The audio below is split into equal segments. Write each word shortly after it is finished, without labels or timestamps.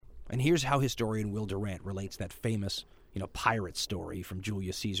And here's how historian Will Durant relates that famous, pirate story from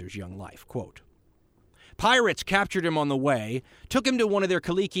Julius Caesar's young life. Quote, "Pirates captured him on the way, took him to one of their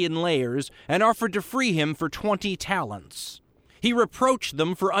Cilician lairs, and offered to free him for 20 talents. He reproached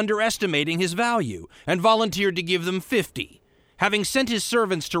them for underestimating his value, and volunteered to give them 50. Having sent his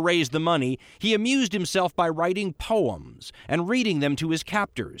servants to raise the money, he amused himself by writing poems and reading them to his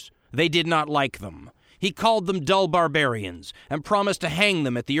captors. They did not like them. He called them dull barbarians and promised to hang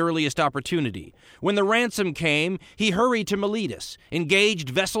them at the earliest opportunity. When the ransom came, he hurried to Miletus,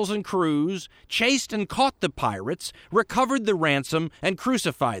 engaged vessels and crews, chased and caught the pirates, recovered the ransom, and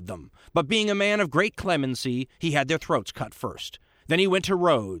crucified them. But being a man of great clemency, he had their throats cut first. Then he went to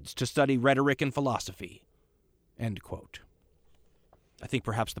Rhodes to study rhetoric and philosophy." End quote. I think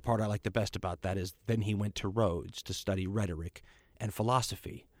perhaps the part I like the best about that is, then he went to Rhodes to study rhetoric and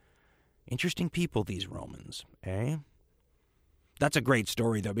philosophy. Interesting people, these Romans, eh? That's a great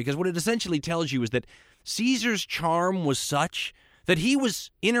story, though, because what it essentially tells you is that Caesar's charm was such that he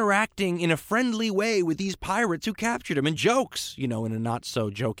was interacting in a friendly way with these pirates who captured him, and jokes, in a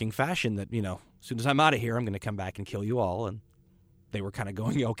not-so-joking fashion that, as soon as I'm out of here, I'm going to come back and kill you all. And they were kind of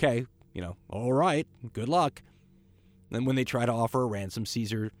going, okay, all right, good luck. Then when they try to offer a ransom,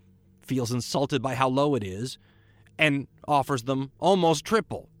 Caesar feels insulted by how low it is and offers them almost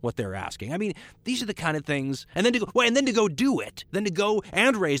triple what they're asking. I mean, these are the kind of things. And then to go do it. Then to go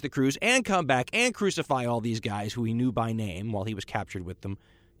and raise the crews and come back and crucify all these guys who he knew by name while he was captured with them.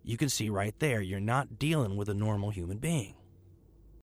 You can see right there, you're not dealing with a normal human being.